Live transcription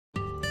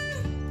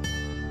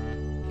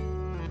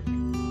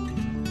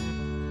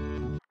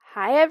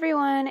Hi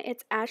everyone,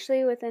 it's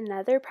Ashley with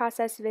another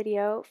process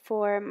video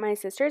for my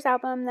sister's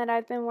album that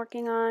I've been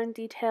working on,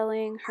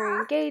 detailing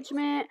her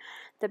engagement,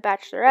 the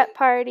bachelorette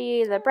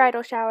party, the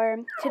bridal shower.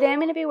 Today I'm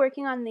going to be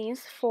working on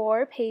these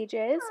 4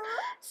 pages,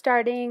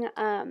 starting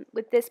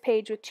with this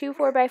page with 2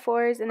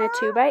 4x4s and a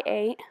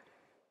 2x8.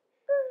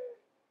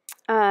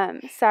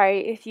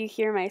 Sorry if you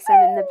hear my son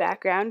in the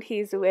background,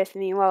 he's with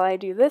me while I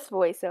do this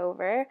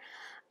voiceover.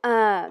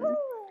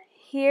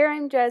 Here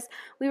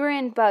we were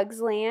in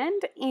Bugs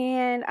Land,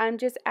 and I'm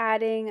just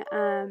adding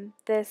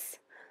this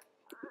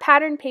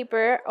pattern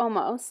paper,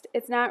 almost.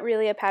 It's not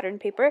really a pattern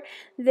paper.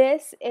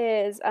 This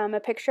is a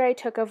picture I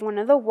took of one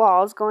of the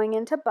walls going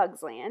into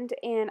Bugs Land,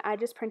 and I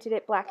just printed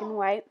it black and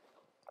white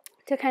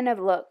to kind of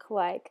look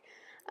like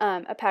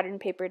a pattern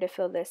paper to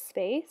fill this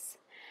space.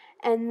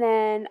 And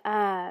then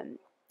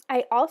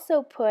I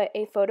also put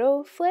a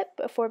photo flip,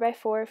 a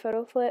 4x4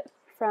 photo flip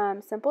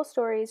from Simple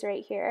Stories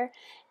right here,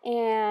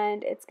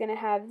 and it's going to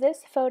have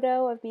this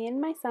photo of me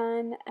and my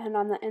son, and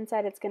on the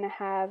inside it's going to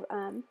have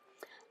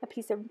a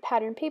piece of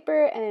pattern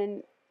paper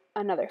and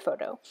another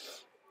photo.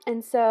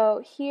 And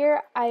so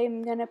here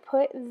I'm going to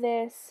put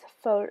this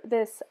flare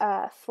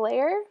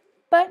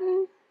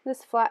button,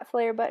 this flat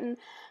flare button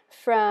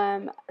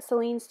from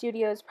Sahlin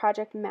Studios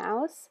Project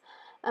Mouse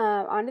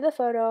onto the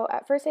photo.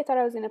 At first I thought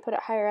I was going to put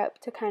it higher up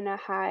to kind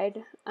of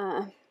hide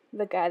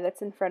the guy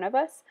that's in front of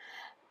us,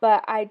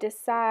 but I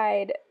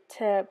decide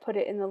to put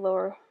it in the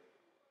lower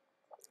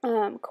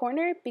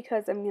corner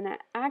because I'm going to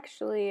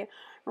actually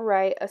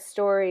write a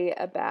story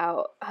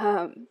about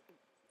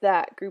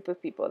that group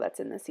of people that's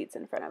in the seats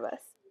in front of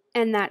us.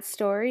 And that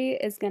story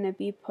is going to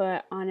be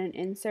put on an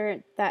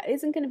insert that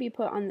isn't going to be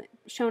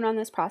shown on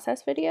this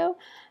process video,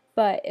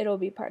 but it'll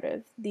be part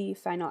of the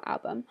final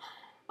album.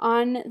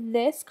 On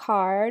this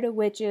card,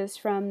 which is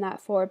from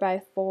that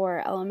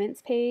 4x4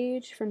 elements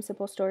page from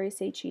Simple Stories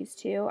Say Cheese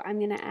Too, I'm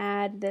going to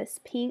add this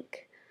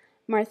pink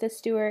Martha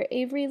Stewart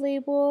Avery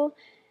label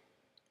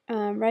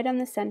right on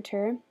the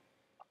center.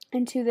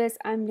 And to this,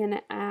 I'm going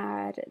to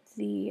add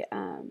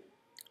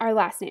our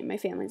last name, my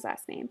family's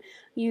last name,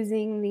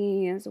 using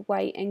these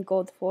white and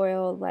gold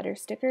foil letter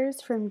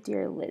stickers from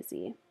Dear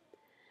Lizzie.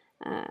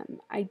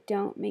 I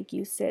don't make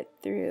you sit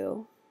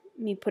through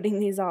me putting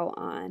these all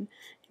on.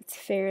 It's a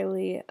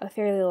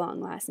fairly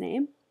long last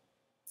name,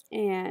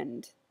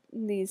 and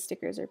these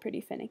stickers are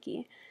pretty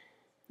finicky.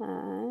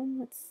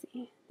 Let's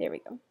see, there we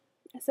go.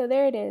 So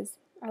there it is,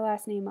 our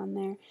last name on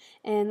there,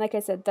 and like I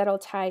said, that'll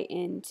tie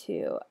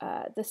into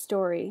the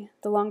story,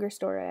 the longer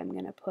story I'm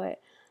going to put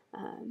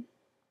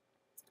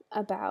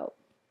about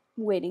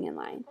waiting in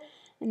line.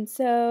 And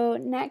so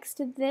next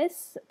to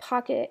this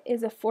pocket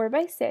is a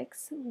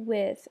 4x6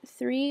 with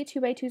 3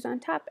 2x2s on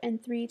top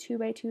and 3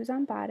 2x2s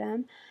on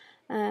bottom.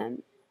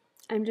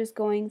 I'm just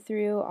going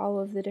through all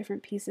of the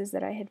different pieces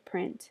that I had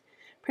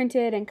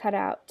printed and cut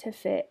out to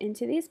fit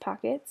into these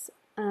pockets.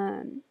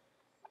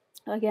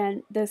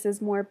 Again, this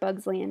is more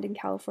Bugs Land and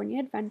California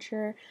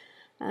Adventure.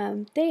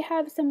 They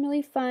have some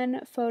really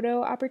fun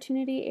photo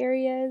opportunity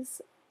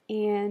areas,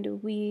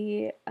 and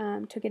we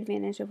took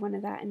advantage of one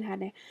of that and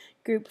had a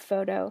group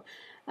photo.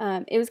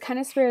 It was kind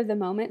of spur of the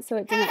moment, so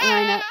it didn't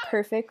line up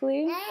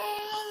perfectly.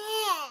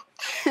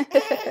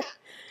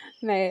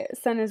 My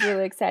son is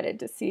really excited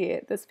to see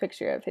this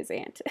picture of his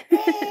aunt.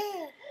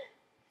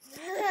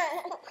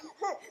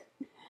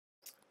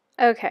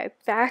 Okay,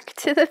 back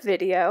to the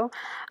video.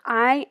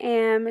 I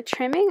am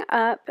trimming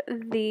up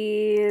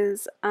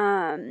these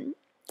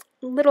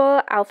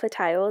little alpha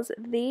tiles.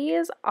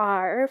 These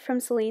are from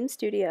Sahlin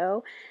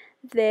Studio.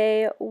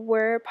 They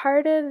were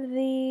part of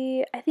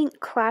the, I think,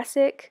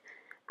 classic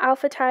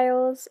alpha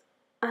tiles.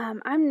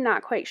 I'm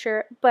not quite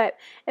sure, but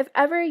if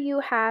ever you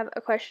have a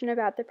question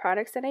about the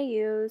products that I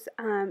use,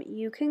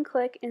 you can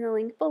click in the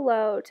link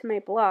below to my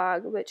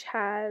blog, which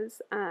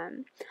has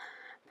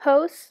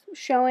posts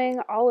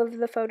showing all of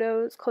the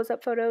photos,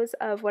 close-up photos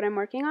of what I'm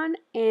working on,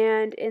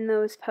 and in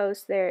those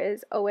posts there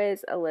is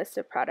always a list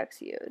of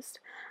products used.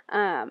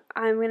 I'm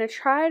going to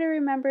try to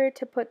remember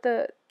to put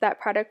that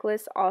product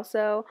list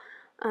also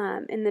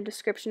in the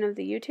description of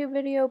the YouTube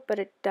video, but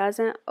it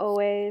doesn't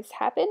always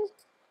happen.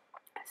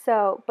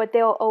 So, but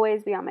they'll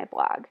always be on my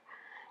blog.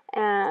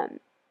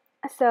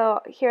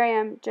 So here I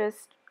am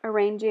just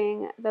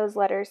arranging those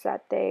letters so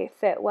that they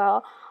fit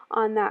well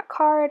on that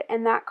card,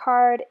 and that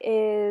card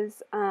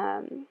is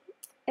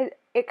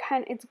it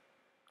kind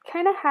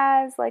of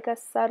has like a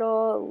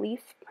subtle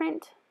leaf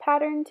print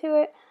pattern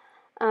to it,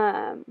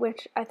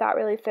 which I thought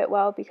really fit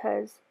well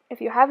because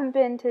if you haven't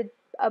been to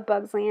a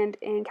Bugs Land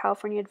in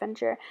California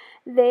Adventure,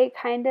 they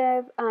kind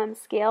of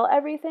scale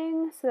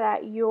everything so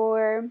that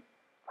you're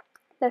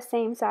the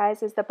same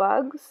size as the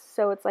bugs,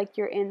 so it's like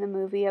you're in the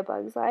movie A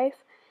Bug's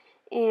Life,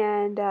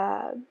 and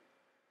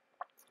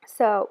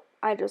so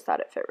I just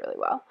thought it fit really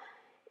well.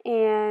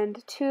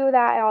 And to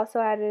that I also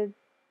added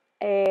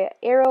a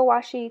arrow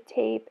washi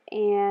tape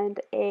and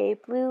a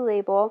blue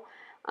label,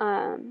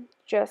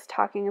 just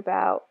talking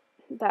about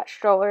that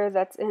stroller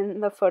that's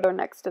in the photo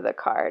next to the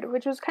card,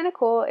 which was kind of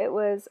cool. It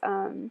was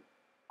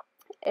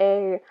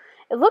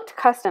it looked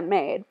custom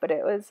made, but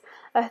it was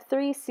a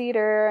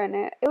 3-seater, and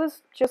it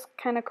was just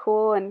kind of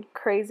cool and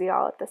crazy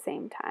all at the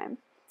same time.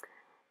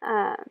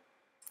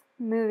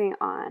 Moving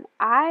on,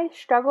 I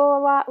struggle a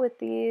lot with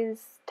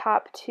these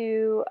top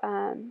 2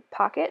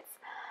 pockets.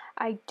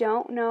 I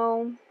don't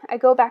know, I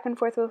go back and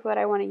forth with what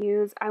I want to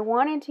use. I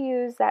wanted to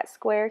use that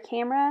square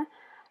camera,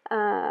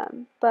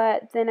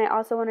 but then I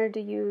also wanted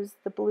to use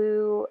the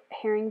blue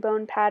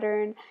herringbone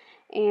pattern,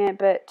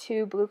 but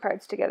 2 blue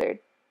cards together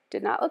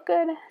did not look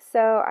good,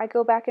 so I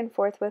go back and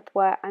forth with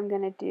what I'm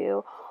going to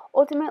do.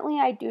 Ultimately,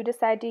 I do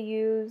decide to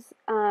use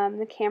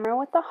the camera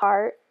with the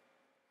heart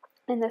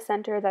in the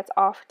center that's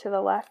off to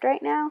the left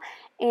right now,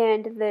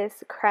 and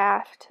this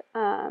craft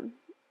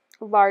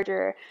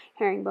larger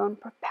herringbone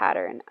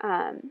pattern,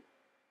 and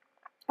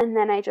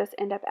then I just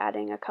end up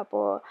adding a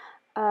couple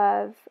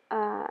of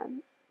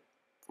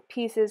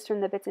pieces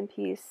from the Bits and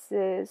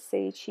Pieces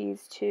Say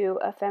Cheese to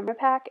ephemera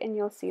pack, and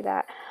you'll see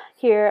that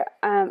here.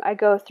 I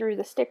go through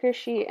the sticker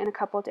sheet and a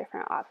couple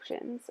different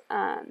options.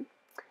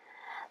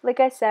 Like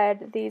I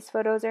said, these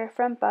photos are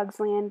from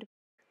Bugsland.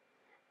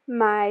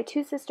 My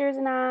 2 sisters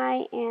and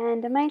I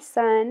and my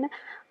son,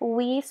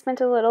 we spent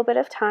a little bit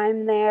of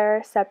time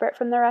there separate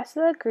from the rest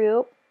of the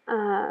group,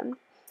 and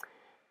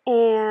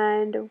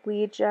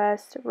we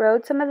just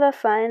rode some of the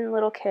fun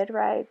little kid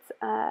rides.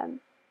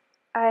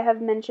 I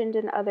have mentioned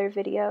in other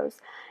videos,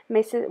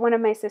 one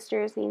of my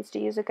sisters needs to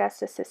use a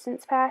guest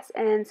assistance pass,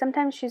 and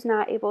sometimes she's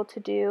not able to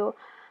do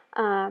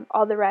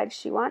all the rides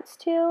she wants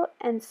to,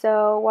 and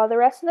so while the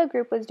rest of the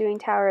group was doing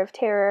Tower of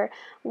Terror,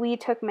 we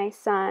took my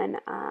son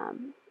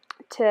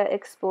to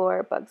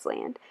explore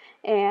Bugsland,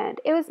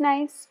 and it was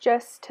nice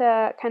just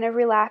to kind of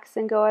relax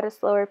and go at a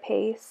slower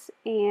pace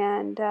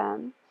and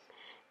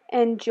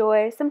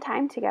enjoy some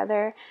time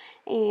together.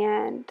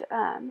 And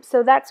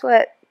so that's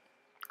what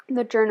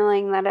the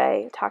journaling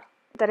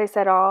that I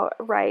said I'll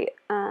write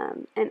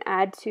and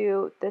add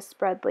to this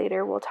spread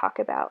later we'll talk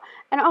about.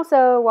 And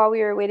also, while we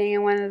were waiting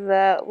in one of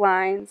the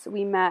lines,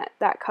 we met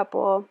that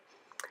couple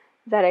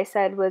that I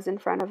said was in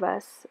front of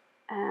us,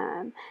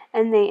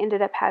 and they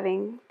ended up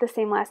having the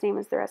same last name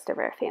as the rest of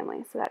our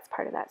family, so that's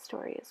part of that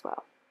story as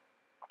well.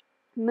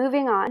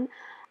 Moving on,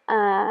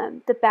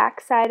 the back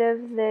side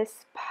of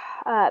this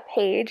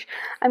page,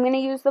 I'm going to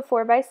use the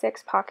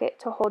 4x6 pocket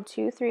to hold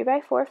 2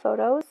 3x4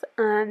 photos.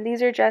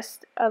 These are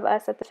just of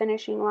us at the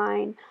finishing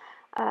line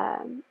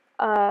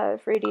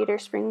of Radiator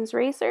Springs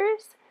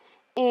Racers,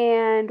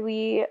 and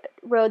we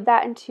rode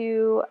that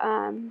into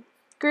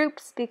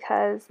groups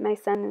because my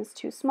son is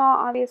too small,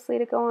 obviously,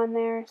 to go on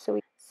there.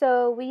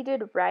 So we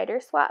did rider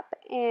swap,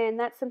 and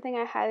that's something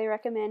I highly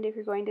recommend if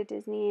you're going to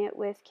Disney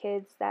with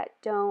kids that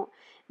don't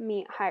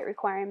meet height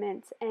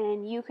requirements.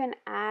 And you can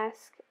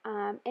ask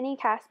any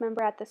cast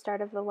member at the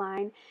start of the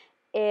line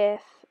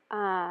if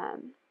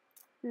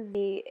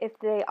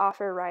they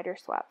offer rider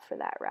swap for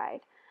that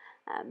ride.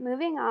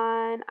 Moving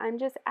on, I'm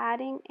just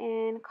adding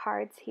in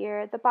cards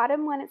here. The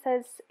bottom one, it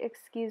says,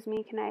 "Excuse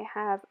me, can I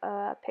have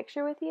a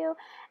picture with you?"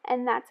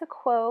 And that's a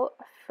quote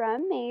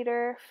from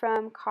Mater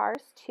from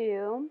Cars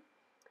 2.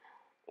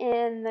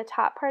 In the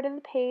top part of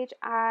the page,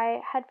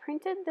 I had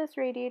printed this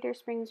Radiator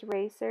Springs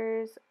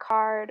Racers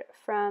card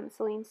from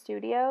Sahlin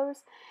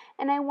Studios,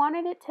 and I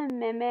wanted it to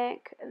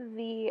mimic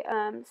the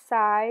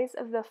size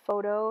of the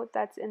photo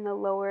that's in the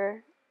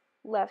lower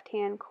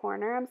left-hand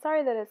corner. I'm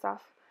sorry that it's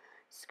off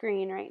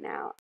screen right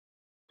now.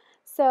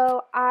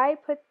 So I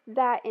put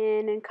that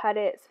in and cut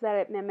it so that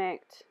it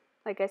mimicked,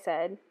 like I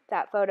said,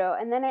 that photo,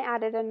 and then I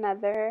added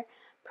another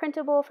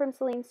printable from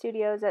Sahlin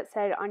Studios that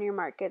said "On your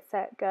mark, get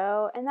set,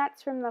 go," and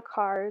that's from the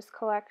Cars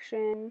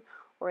collection,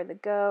 or the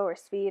Go, or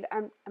Speed.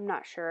 I'm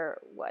not sure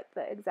what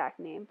the exact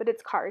name, but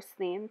it's Cars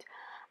themed.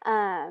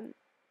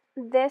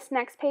 This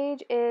next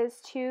page is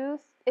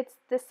it's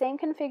the same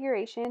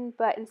configuration,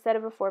 but instead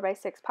of a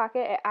 4x6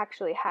 pocket, it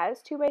actually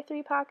has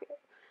 2x3 pocket,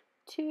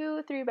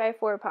 2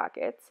 3x4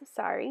 pockets.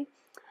 Sorry.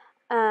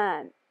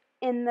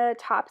 In the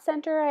top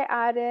center, I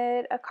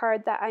added a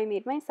card that I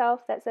made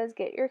myself that says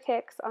 "Get your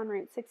kicks on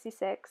Route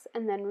 66,"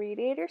 and then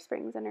Radiator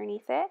Springs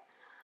underneath it.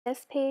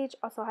 This page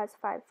also has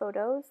 5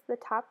 photos. The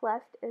top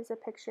left is a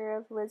picture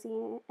of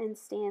Lizzie and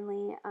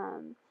Stanley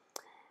on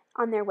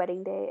their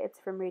wedding day. It's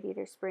from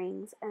Radiator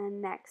Springs.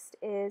 And next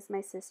is my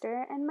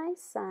sister and my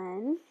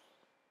son.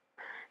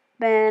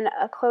 Then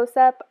a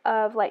close-up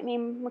of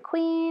Lightning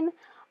McQueen,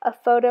 a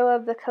photo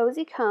of the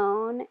Cozy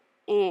Cone,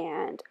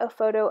 and a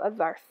photo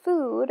of our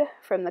food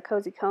from the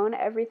Cozy Cone.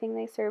 Everything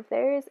they serve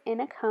there is in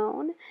a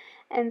cone.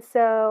 And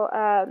so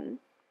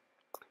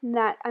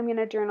that I'm going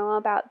to journal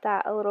about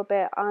that a little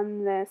bit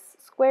on this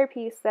square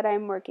piece that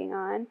I'm working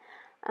on.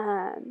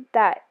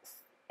 That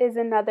is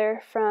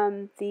another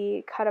from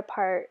the cut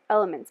apart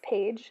elements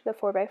page, the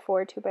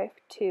 4x4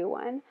 2x2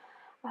 one.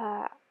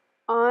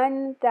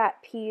 On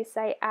that piece,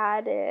 I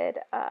added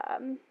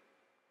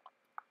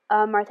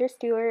a Martha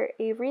Stewart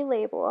Avery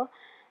label,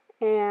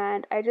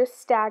 and I just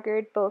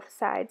staggered both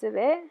sides of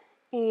it,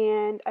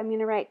 and I'm going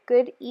to write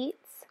 "Good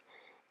Eats,"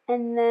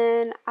 and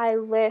then I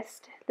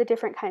list the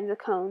different kinds of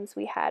cones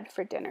we had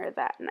for dinner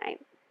that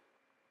night.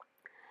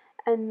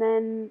 and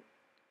then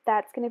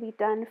that's going to be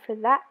done for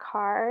that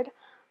card.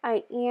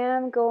 I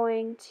am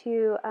going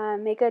to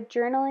make a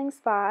journaling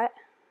spot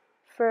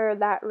for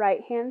that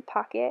right hand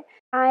pocket.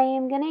 I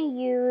am going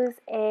to use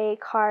a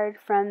card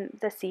from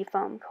the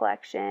Seafoam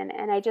collection,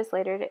 and I just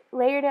layered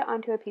it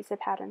onto a piece of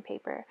pattern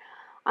paper.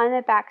 On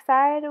the back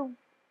side,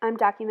 I'm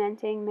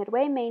documenting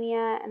Midway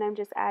Mania, and I'm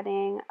just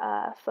adding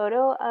a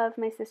photo of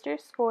my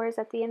sister's scores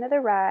at the end of the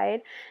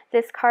ride.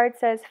 This card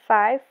says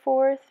 5,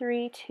 4,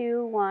 3,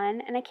 2,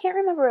 1, and I can't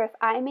remember if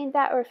I made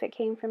that or if it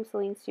came from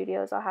Sahlin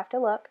Studios. I'll have to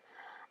look.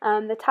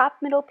 The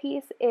top middle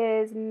piece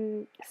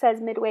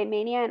says Midway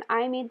Mania, and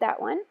I made that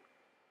one.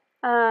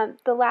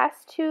 The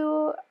last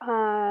two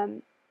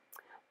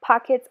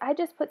pockets, I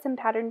just put some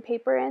pattern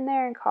paper in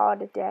there and call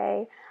it a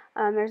day.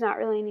 There's not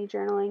really any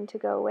journaling to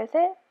go with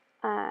it.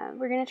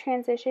 We're going to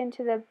transition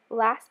to the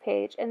last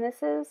page, and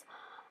this is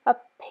a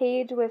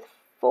page with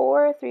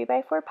 4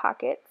 3x4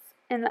 pockets.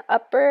 In the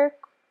upper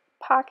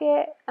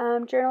pocket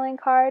journaling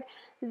card,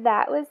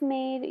 that was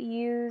made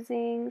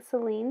using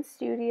Sahlin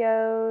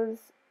Studios,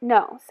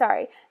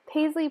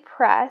 Paisley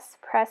Press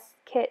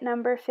kit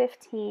number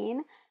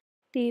 15.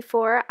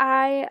 Before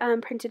I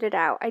printed it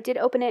out, I did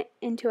open it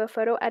into a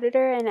photo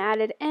editor and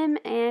added M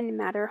and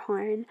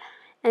Matterhorn,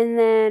 and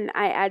then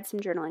I add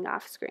some journaling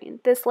off screen.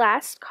 This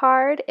last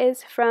card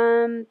is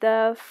from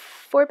the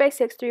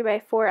 4x6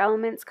 3x4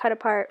 elements cut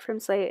apart from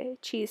Sleigh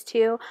Cheese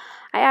 2.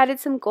 I added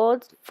some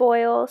gold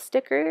foil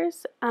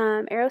stickers,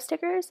 arrow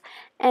stickers,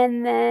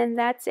 and then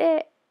that's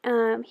it.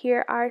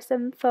 Here are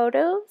some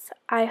photos.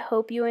 I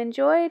hope you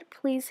enjoyed.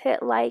 Please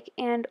hit like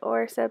and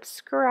or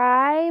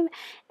subscribe,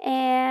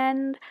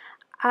 and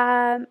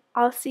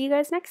I'll see you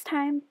guys next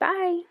time.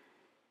 Bye.